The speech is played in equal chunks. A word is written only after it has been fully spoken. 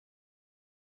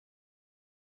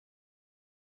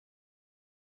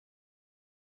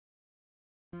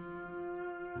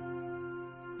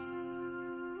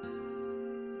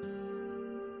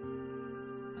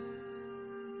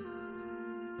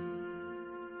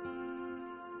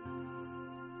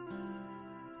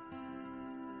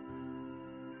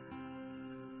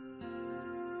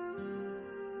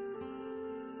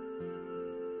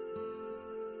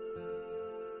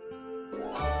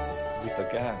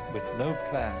began with no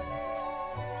plan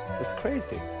was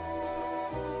crazy.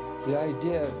 The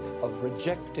idea of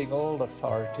rejecting all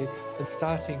authority and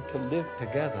starting to live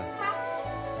together.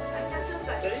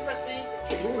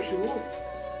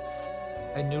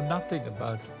 I knew nothing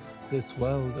about this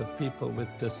world of people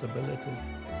with disability.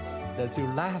 As you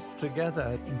laugh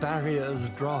together, barriers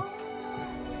drop.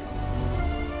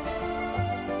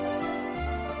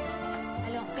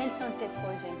 Alors, quels sont tes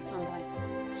projets, André?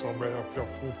 J'emmène un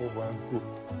pierre-trou pour boire un coup.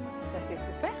 Ça, c'est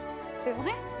super. C'est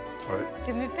vrai? Ouais.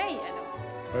 Tu me payes, alors?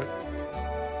 Ouais.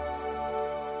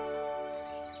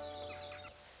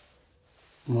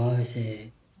 Moi,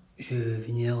 je veux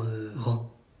venir grand.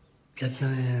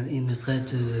 Quelqu'un, il me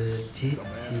traite petit,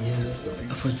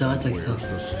 il faut t'arrêter avec ça.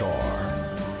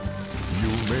 You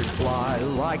may fly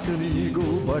like an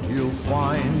eagle, but you'll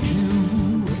find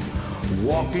you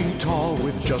walking tall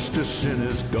with justice in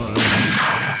his gun.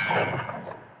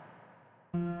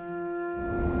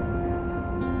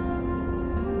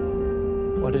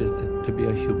 What is it to be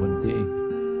a human being?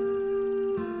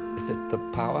 Is it the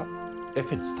power?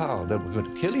 If it's power, then we're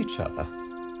going to kill each other.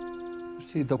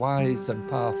 See, the wise and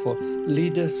powerful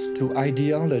lead us to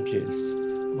ideologies,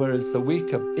 whereas the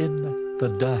weak are in the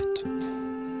dirt.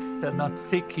 They're not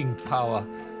seeking power,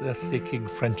 they're seeking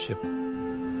friendship.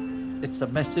 It's a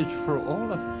message for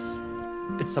all of us.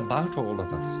 It's about all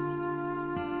of us.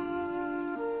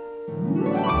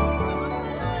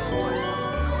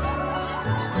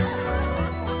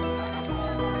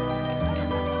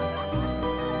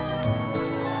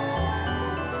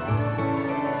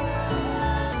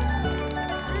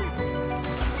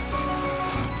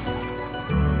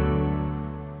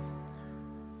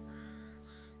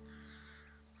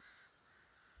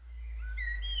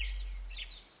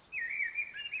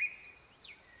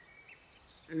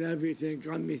 La vie, c'est un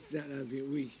grand mystère, la vie,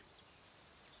 oui.